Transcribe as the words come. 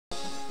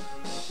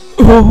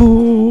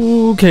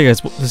Okay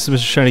guys, this is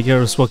Mr. Shiny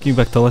Gyarados, welcome you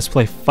back to Let's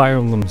Play Fire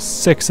Emblem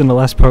 6. In the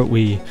last part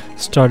we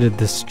started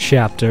this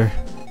chapter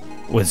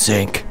with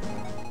Zinc.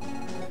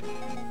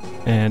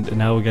 And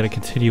now we gotta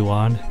continue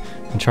on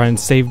and try and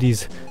save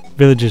these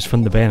villagers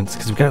from the bandits,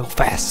 because we gotta go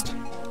fast.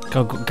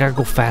 Gotta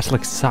go fast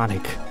like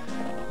Sonic.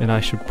 And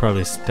I should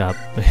probably stop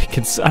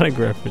making Sonic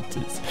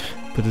references.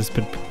 But it's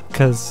been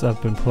because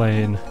I've been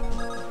playing...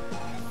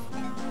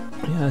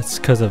 Yeah, it's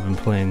because I've been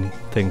playing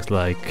things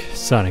like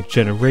Sonic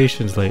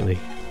Generations lately.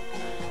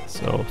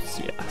 So,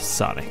 yeah,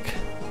 Sonic.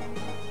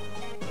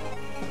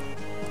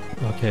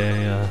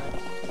 Okay,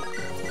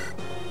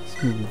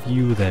 let's move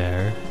you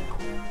there.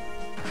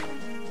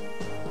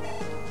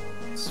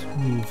 Let's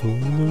move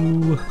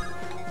Lou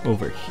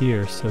over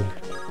here so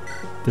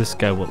this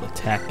guy will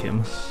attack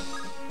him.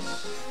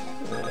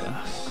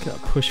 Gotta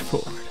push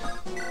forward.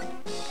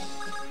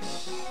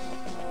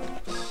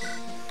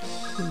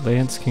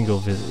 Lance can go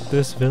visit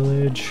this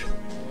village,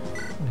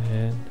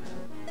 and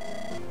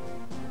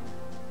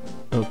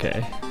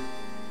okay.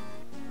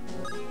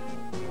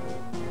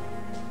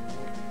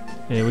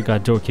 And we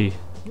got Dorky,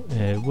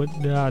 and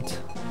whatnot.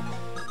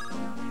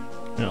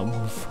 And I'll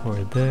move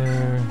forward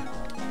there.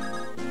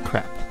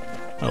 Crap.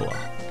 Oh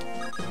well.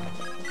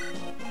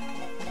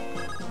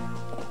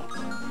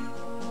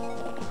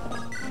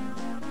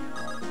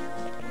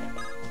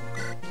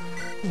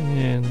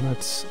 And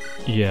let's,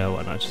 yeah,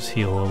 why not just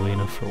heal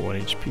Alina for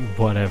 1 HP,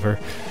 whatever.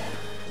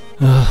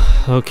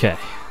 Okay.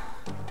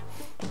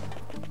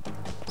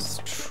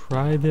 Let's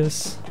try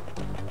this.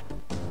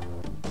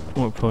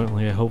 More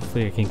importantly,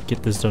 hopefully I can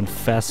get this done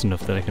fast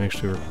enough that I can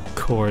actually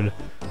record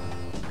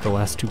the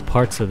last 2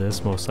 parts of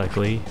this, most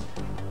likely,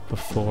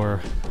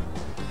 before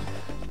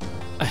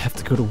I have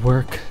to go to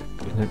work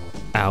in an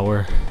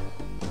hour,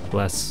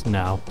 less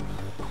now.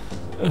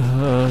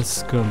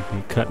 It's gonna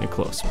be cutting it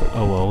close, but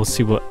oh well, we'll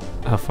see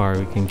how far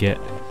we can get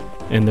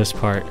in this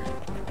part.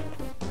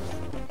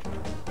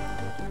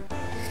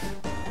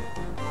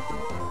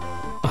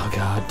 Oh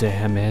god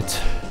damn it.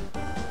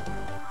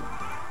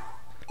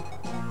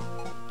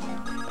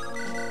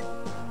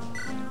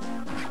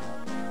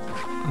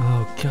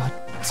 Oh god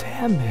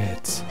damn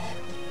it.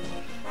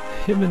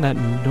 Him and that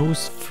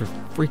nose for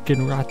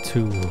freaking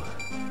Ratu.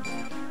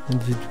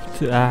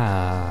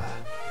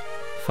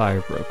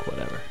 Fire broke,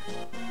 whatever.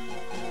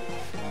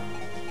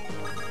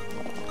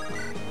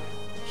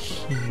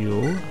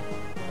 Heal.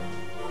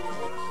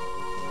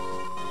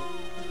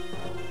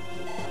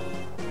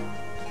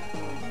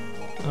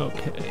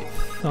 Okay,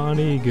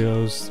 Thani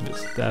goes to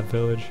visit that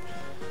village.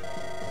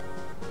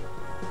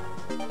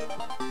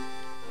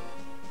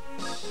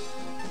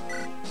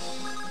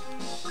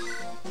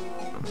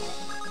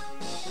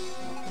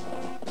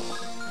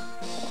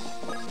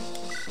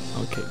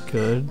 Okay,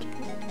 good.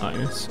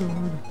 Iron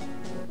Sword.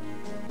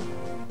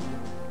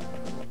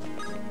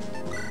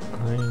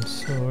 Iron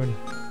Sword.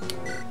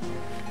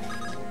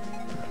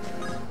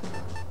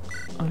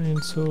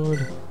 Iron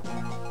Sword.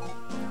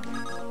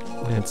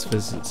 Lance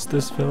visits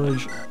this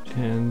village,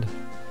 and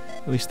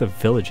at least the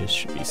villages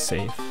should be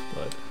safe,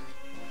 but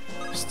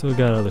still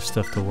got other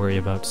stuff to worry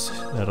about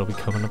that'll be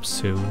coming up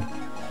soon.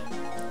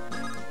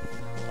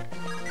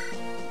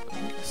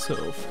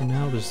 So for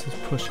now, let's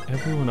just push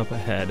everyone up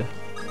ahead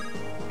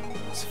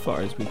as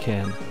far as we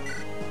can.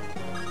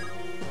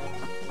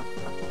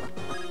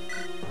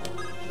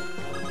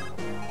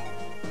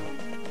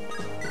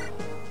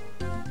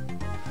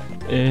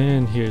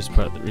 And here's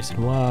part of the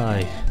reason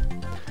why.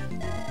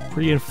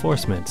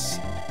 Reinforcements.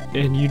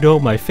 And you know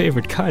my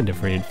favorite kind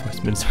of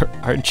reinforcements are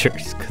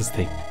archers, because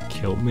they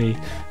kill me.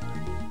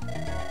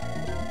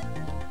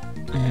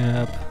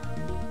 Yep.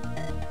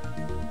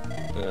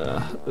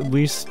 At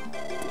least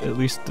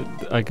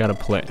I got a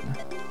plan.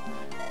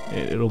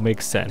 It'll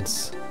make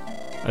sense.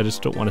 I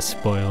just don't want to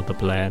spoil the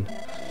plan.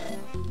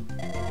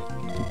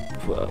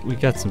 But we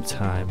got some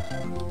time.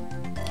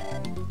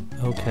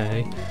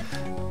 Okay.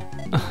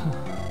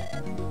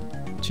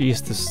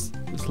 Jeez, this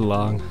is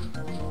long.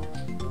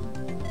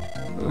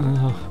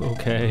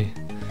 Okay.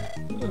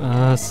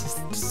 This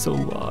is so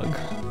long.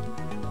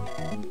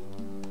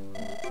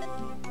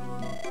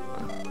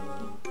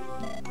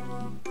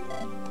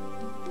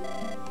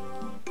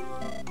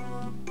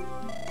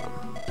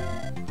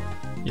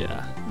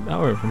 Yeah,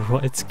 now I remember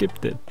why I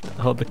skipped it.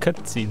 All the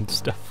cutscene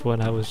stuff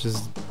when I was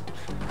just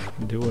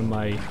doing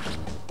my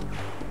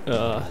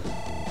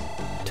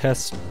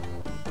test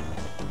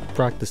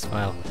practice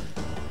file.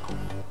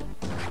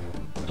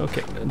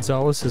 Okay,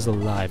 Gonzalez is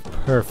alive.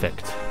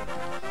 Perfect.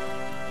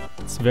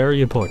 It's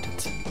very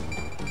important.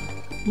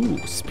 Ooh,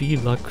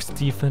 speed, luck,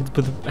 defense,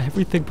 but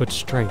everything but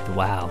strength.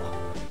 Wow.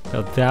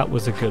 Now that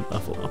was a good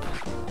level up.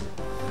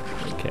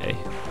 Okay.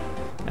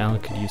 Alan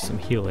could use some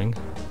healing.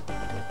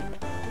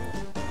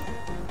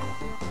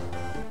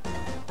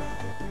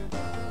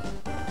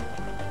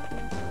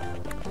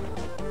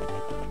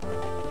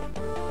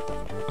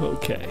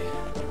 Okay.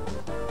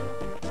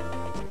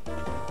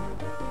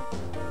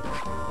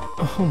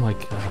 Oh my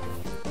god.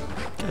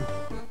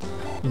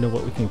 You know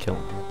what? We can kill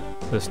him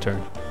this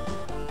turn.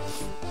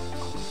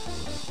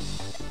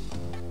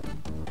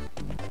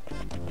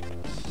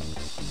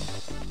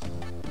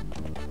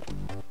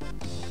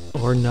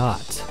 Or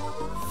not.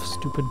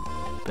 Stupid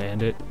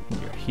bandit,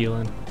 you're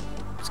healing.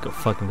 Let's go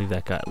fucking leave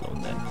that guy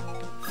alone then.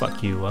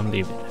 Fuck you, I'm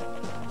leaving.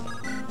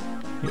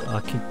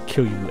 I can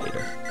kill you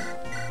later.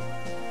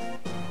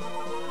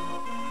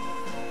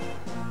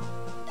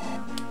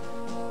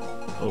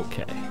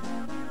 Okay.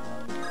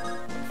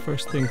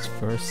 First things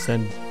first,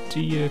 send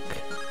Diak.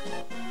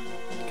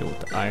 Go with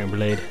the Iron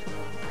Blade.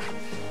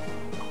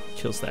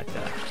 Kills that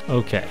guy.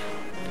 Okay.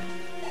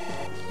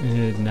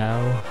 And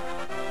now...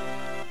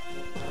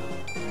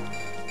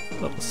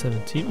 level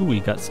 17. Ooh, we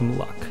got some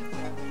luck.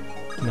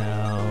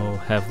 Now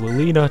have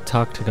Lilina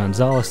talk to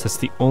Gonzalez. That's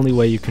the only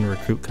way you can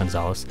recruit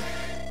Gonzalez.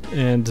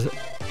 And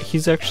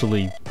he's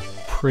actually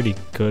pretty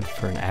good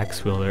for an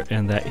axe wielder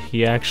in that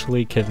he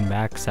actually can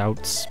max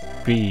out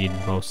speed,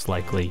 most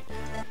likely,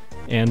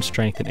 and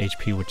strength and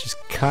HP, which is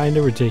kind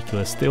of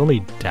ridiculous. The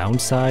only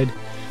downside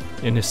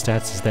in his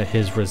stats is that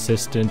his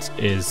resistance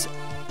is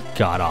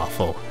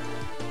god-awful.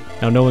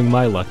 Now, knowing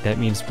my luck, that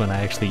means when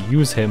I actually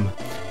use him,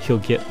 he'll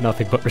get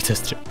nothing but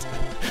resistance.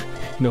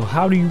 You know,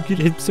 how do you get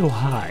him so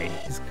high?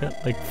 He's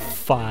got like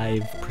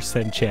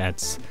 5%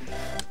 chance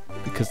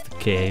because the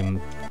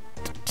game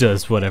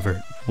does whatever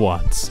it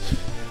wants.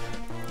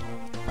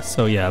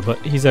 So yeah, but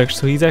he's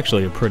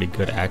actually a pretty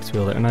good axe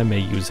wielder, and I may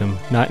use him.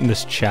 Not in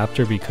this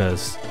chapter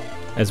because,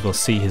 as we'll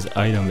see, his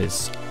item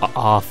is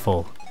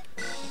awful.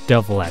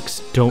 Devil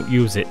Axe, don't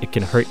use it. It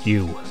can hurt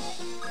you.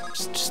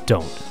 Just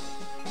don't.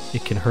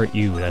 It can hurt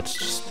you.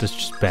 That's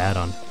just bad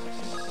on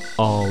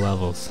all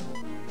levels.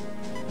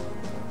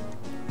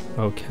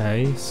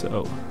 Okay,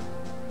 so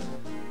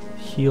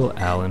heal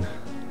Alan.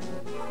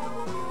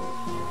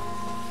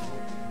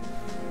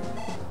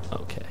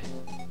 Okay.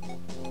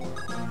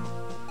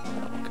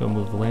 Go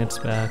move Lance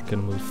back,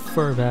 gonna move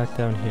Fur back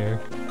down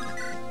here.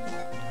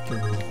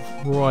 Gonna move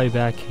Roy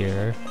back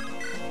here.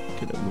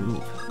 Gonna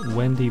move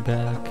Wendy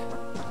back.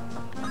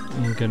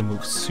 And gonna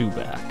move Sue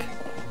back.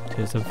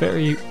 There's a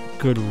very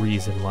good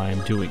reason why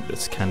I'm doing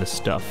this kind of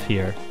stuff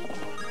here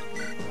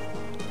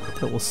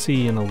that we'll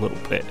see in a little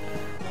bit.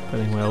 But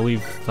anyway, I'll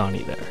leave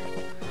Thani there.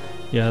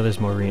 Yeah, there's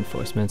more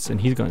reinforcements,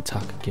 and he's gonna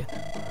talk again.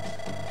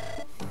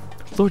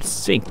 Lord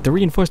Zinc, the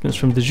reinforcements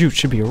from the Jute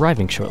should be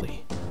arriving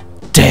shortly.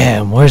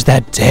 Damn, where's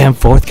that damn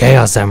 4th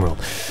Chaos Emerald?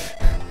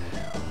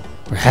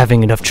 We're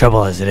having enough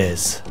trouble as it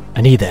is.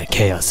 I need that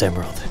Chaos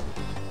Emerald.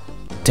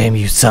 Damn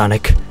you,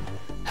 Sonic.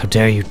 How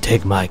dare you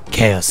take my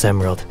Chaos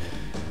Emerald?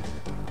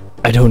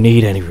 I don't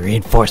need any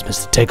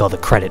reinforcements to take all the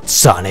credit,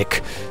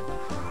 Sonic.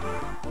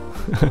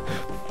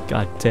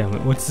 God damn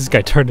it, what's this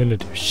guy turned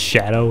into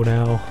Shadow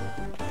now?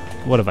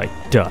 What have I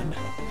done?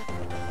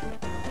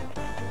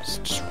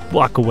 Just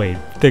walk away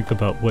and think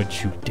about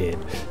what you did.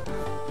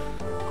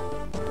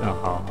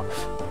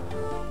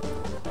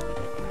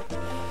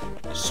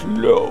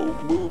 Slow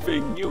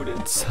moving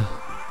units.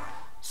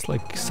 It's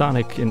like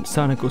Sonic and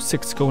Sonic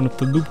 06 going up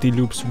the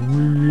loop-de-loops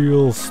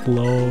real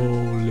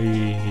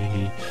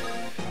slowly.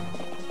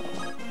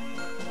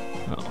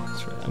 Oh,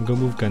 that's right. I'm gonna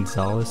move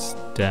Gonzalez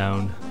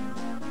down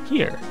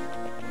here.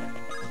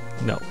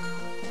 No.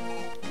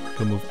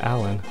 Go move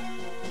Alan.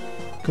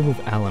 Go move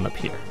Alan up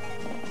here.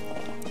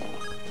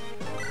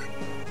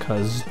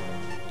 Cause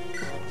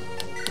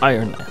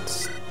Iron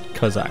Lance.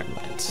 Cause Iron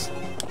Lance.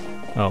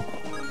 Oh.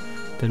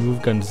 Then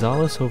move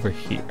Gonzalez over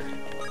here.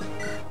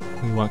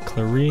 We want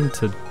Clarine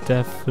to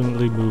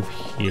definitely move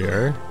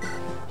here.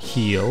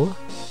 Heal.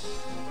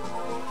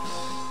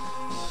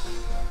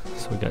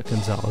 So we got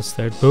Gonzalez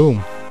there.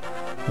 Boom.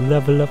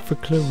 Level up for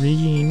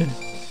Clarine.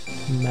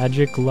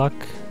 Magic luck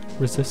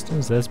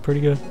resistance. That's pretty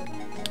good.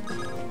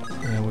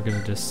 And we're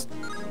gonna just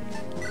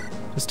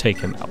take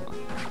him out.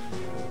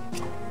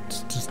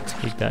 Just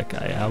take that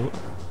guy out.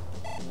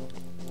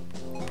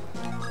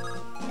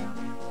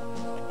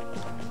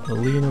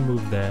 Alina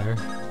move there.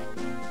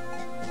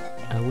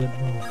 Ellen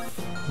move.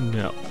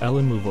 No,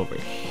 Ellen move over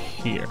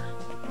here.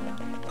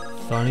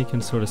 Thani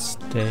can sort of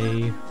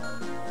stay.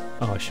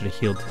 Oh, I should have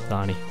healed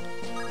Thani.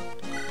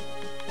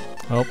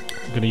 Oh,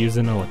 I'm gonna use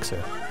an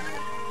elixir.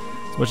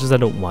 As much as I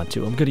don't want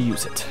to, I'm gonna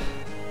use it.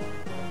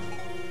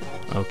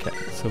 Okay,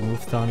 so move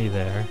Thani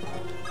there.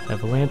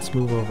 Have Lance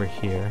move over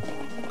here.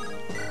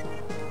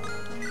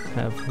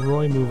 Have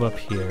Roy move up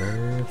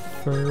here.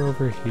 Fur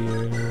over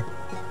here.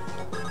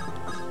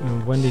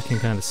 And Wendy can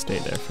kind of stay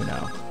there for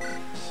now.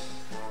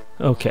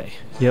 Okay,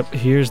 yep,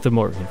 here's the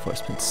more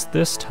reinforcements.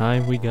 This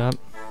time we got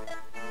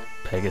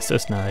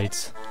Pegasus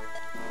Knights.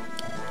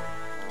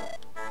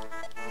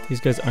 These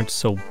guys aren't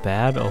so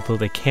bad, although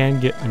they can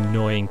get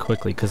annoying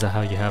quickly because of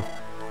how you have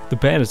the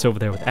bandits over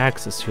there with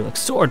axes. So you're like,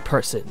 sword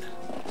person!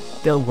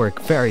 They'll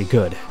work very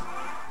good.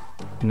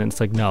 And then it's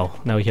like, no,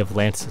 now we have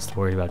lances to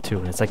worry about too.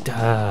 And it's like,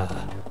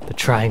 the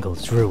triangle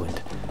is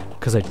ruined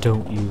because I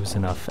don't use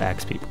enough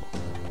axe people.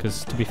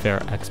 Because to be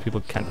fair, axe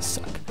people kind of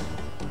suck.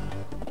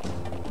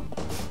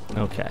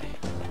 Okay.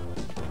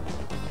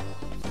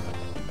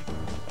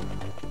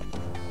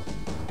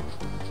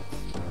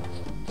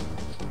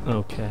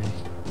 Okay.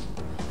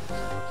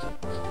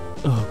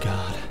 Oh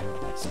god,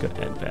 it's gonna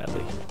end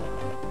badly.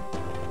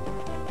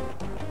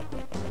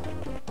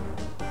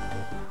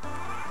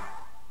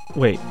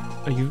 Wait,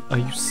 are you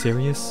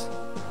serious?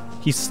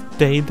 He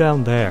stayed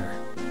down there.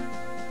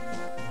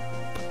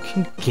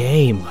 Fucking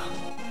game.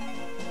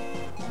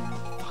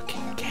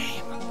 Fucking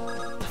game.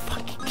 The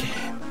fucking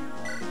game.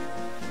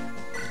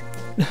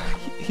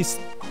 He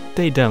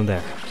stayed down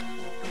there.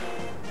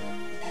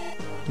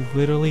 He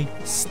literally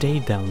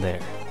stayed down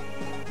there.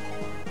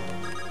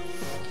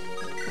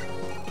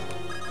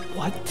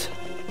 What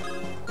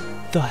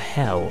the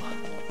hell?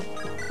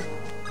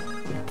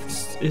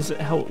 This is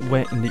how it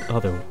went in the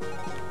other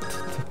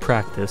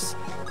practice,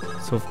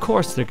 so of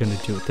course they're gonna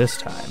do it this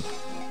time.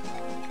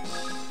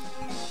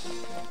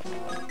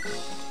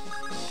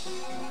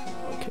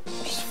 Okay,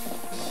 just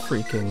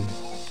freaking...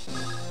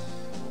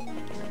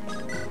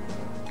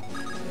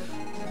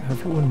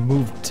 Everyone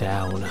move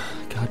down.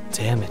 God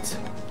damn it.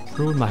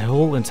 Ruined my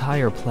whole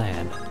entire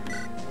plan.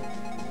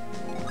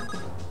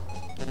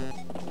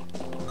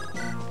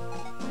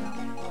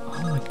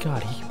 Oh my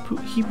god,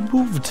 he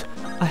moved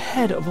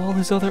ahead of all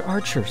his other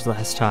archers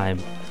last time.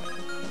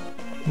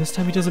 And this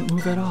time he doesn't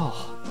move at all.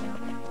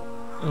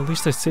 At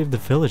least I saved the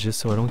villages,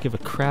 so I don't give a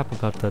crap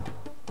about the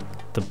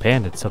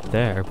bandits up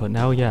there. But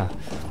now, yeah,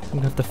 I'm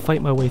gonna have to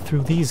fight my way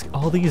through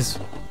all these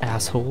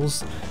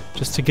assholes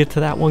just to get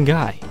to that one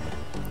guy.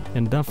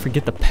 And not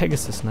forget the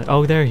Pegasus Knight.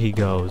 Oh, there he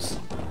goes.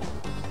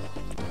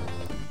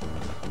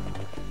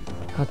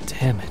 God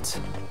damn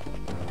it.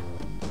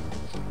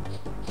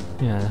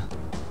 Yeah.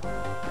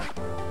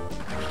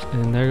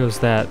 And there goes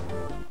that.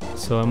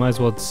 So I might as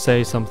well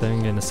say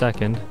something in a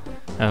second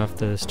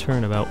after this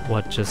turn about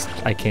what just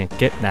I can't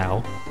get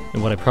now,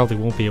 and what I probably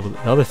won't be able to,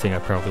 the other thing I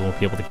probably won't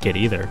be able to get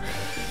either.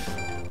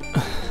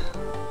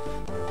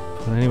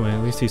 But anyway,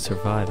 at least he's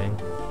surviving.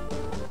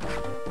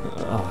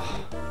 The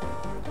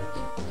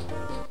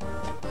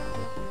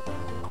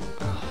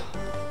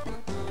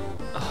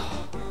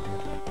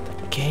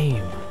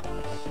game.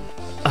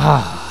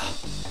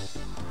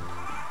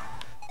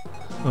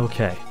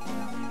 Okay.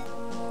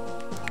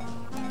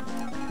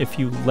 If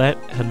you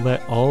had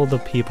let all the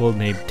people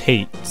named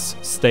Tates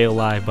stay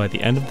alive by the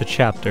end of the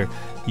chapter,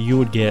 you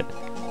would get,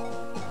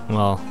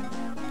 well,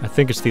 I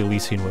think it's the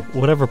Elysian Whip,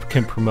 whatever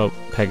can promote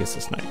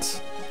Pegasus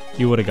Knights,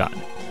 you would have gotten.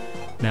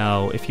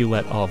 Now, if you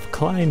let all of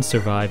Klein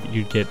survive,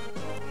 you'd get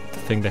the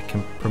thing that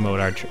can promote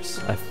archers.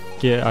 I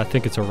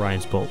think it's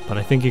Orion's Bolt, but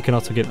I think you can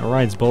also get an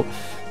Orion's Bolt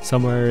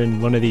somewhere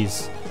in one of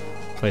these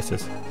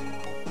places,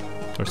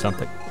 or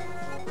something.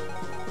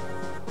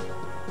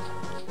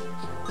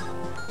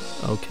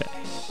 Okay.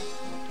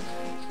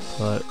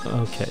 But,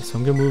 okay, so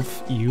I'm gonna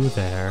move you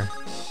there.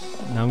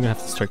 Now I'm gonna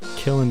have to start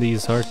killing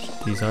these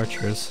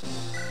archers.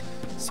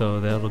 So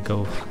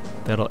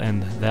that'll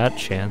end that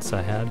chance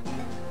I had.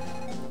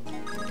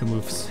 I can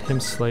move him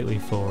slightly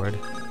forward.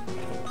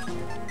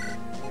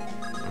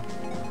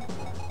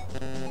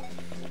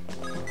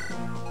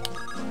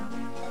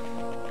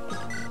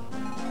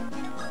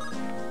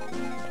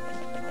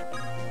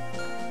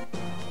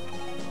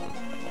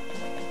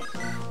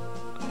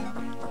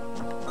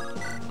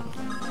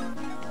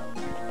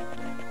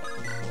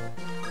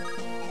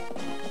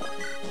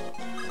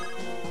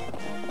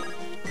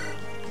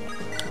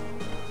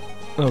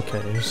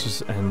 Okay, let's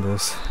just end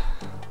this.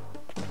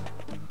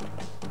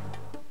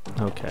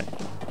 Okay.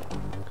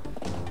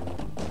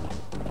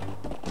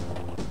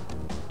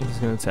 He's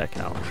gonna attack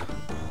Alan.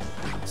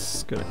 This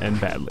is gonna end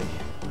badly.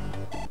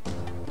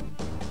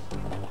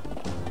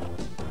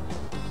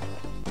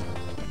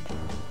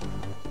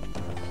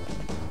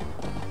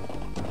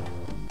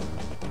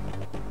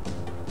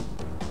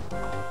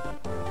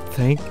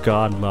 Thank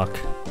God, luck.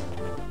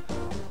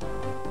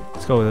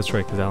 Let's go, that's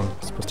right, because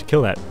Alan's supposed to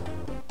kill that.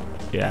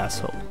 You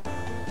asshole.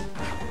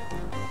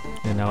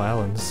 And now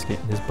Alan's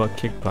getting his butt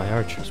kicked by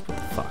archers. What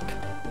the fuck?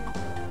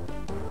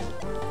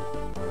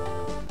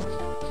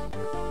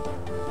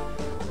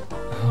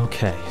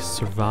 Okay,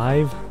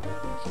 survive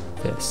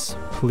this,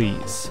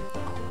 please.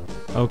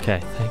 Okay,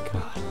 thank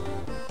God.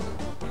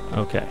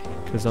 Okay,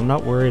 because I'm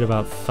not worried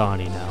about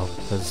Thani now,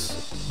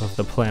 because of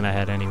the plan I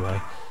had anyway.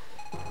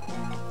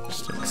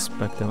 Just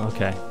expect them.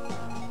 Okay.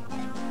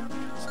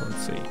 So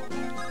let's see.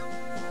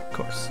 Of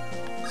course.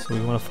 So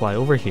we want to fly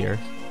over here.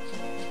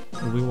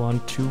 And we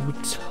want to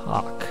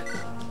talk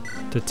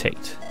to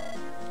Tate.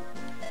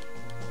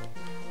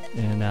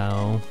 And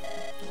now...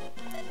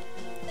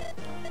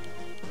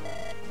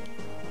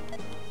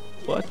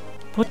 What?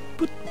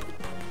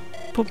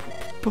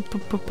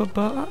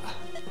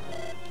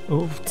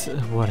 Oh,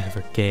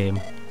 whatever, game.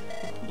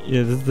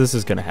 Yeah, this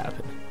is gonna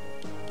happen.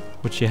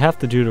 What you have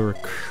to do to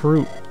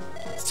recruit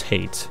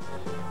Tate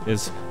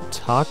is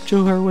talk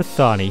to her with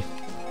Thani,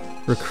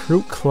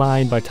 recruit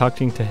Klein by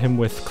talking to him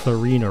with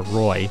Clarine or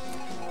Roy,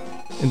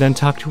 and then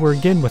talk to her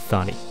again with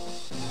Thani.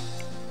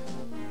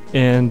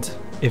 And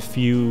if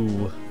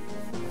you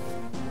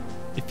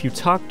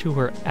talk to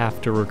her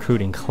after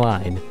recruiting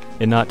Klein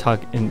and not talk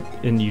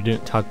and you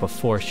didn't talk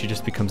before, she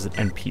just becomes an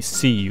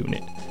NPC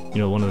unit. You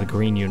know, one of the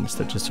green units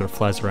that just sort of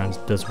flies around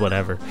and does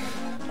whatever.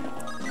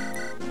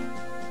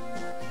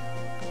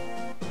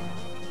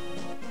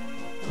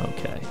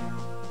 Okay.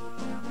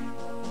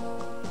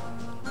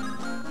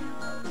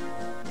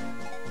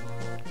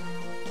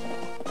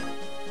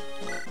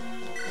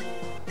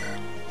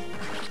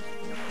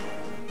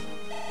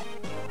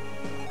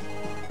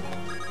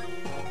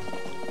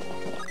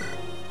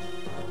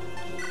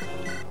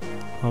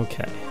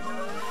 Okay.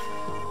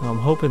 I'm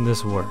hoping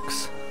this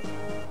works.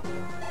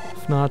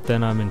 If not,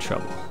 then I'm in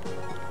trouble.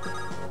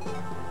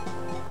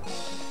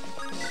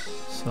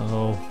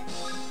 So,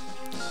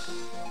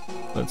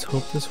 let's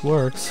hope this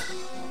works.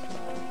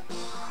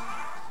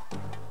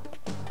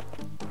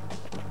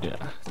 Yeah,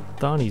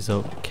 Donnie's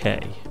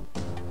okay,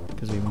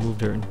 because we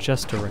moved her in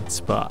just the right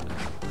spot.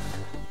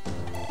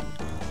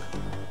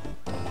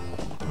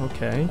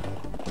 Okay,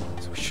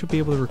 so we should be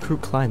able to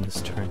recruit Klein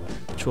this turn,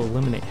 which will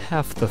eliminate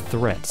half the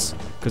threats,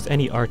 because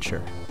any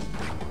archer...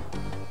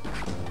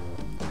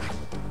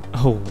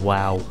 Oh,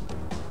 wow.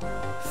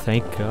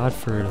 Thank God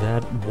for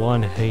that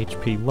 1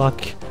 HP.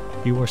 Luck,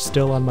 you are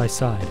still on my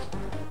side.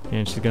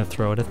 And she's gonna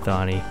throw it at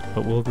Thani,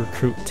 but we'll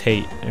recruit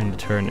Tate in the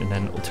turn, and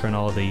then we'll turn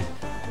all the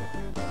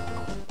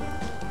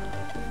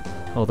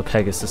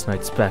Pegasus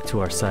Knights back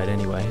to our side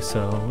anyway,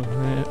 so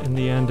in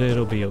the end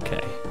it'll be okay.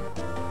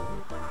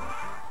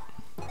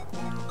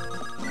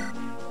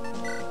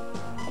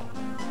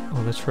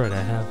 Oh, that's right,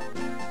 I have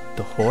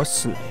the Horse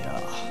Slayer.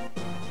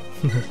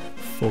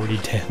 40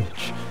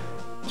 damage.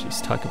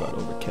 Jeez, talk about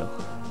overkill.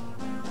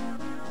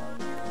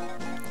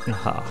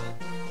 Aha.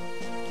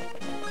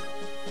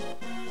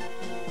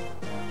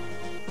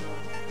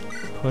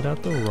 Put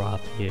out the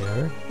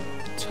rapier.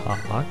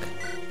 Talk.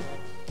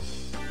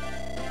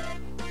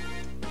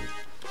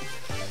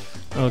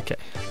 Okay.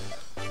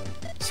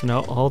 So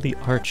now all the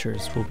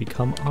archers will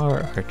become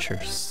our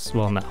archers.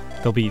 Well, no.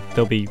 They'll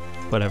be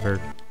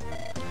whatever.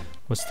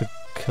 What's the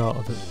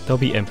call? They'll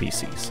be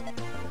NPCs.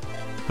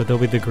 But they'll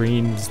be the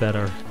greens that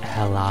are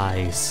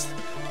allies.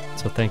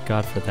 So thank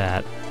God for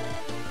that.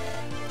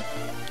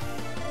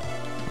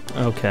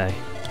 Okay.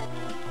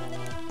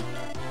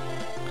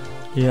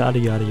 Yada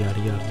yada yada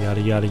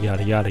yada yada yada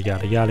yada yada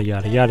yada yada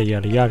yada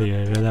yada yada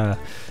yada.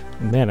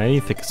 Man, I need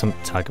to think of something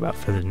to talk about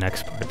for the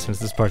next part, since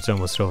this part's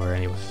almost over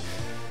anyway.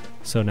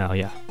 So now,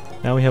 yeah.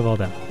 Now we have all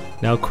that.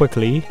 Now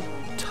quickly,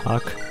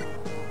 talk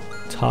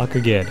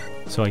again.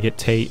 So I get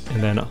Tate,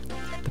 and then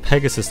the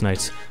Pegasus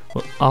Knights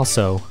will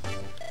also...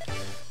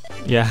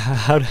 Yeah,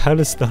 how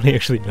does Stoney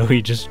actually know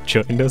he just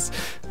joined us?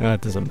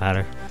 It doesn't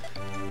matter.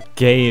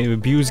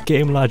 Abuse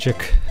game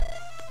logic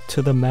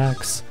to the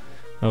max.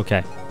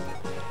 Okay.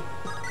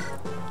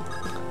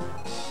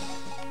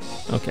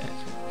 Okay.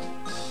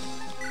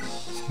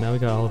 So now we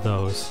got all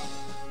those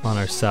on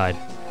our side.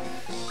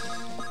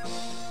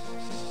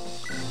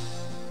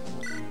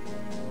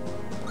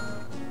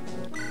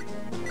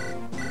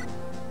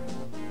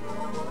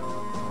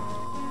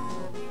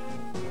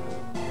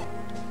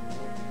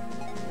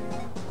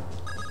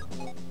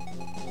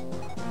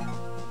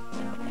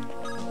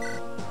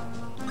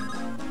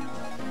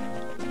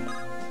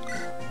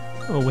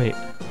 Oh wait,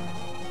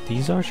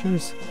 these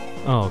archers?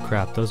 Oh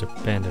crap, those are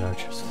bandit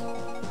archers.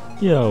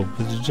 Yo,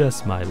 it's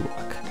just my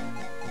luck.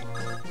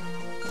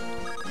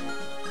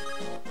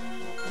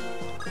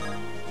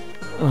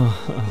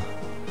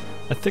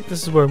 I think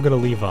this is where I'm gonna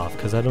leave off,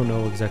 because I don't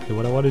know exactly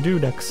what I want to do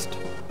next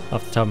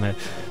off the top of my head.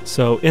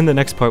 So in the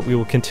next part we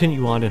will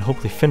continue on and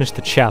hopefully finish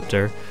the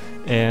chapter,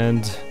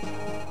 and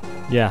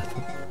yeah,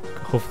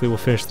 hopefully we'll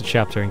finish the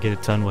chapter and get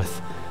it done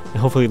with, and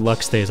hopefully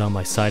luck stays on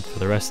my side for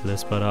the rest of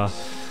this. But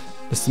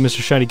this is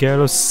Mr. Shiny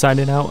Gyarados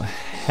signing out.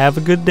 Have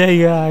a good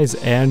day, guys,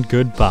 and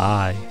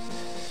goodbye.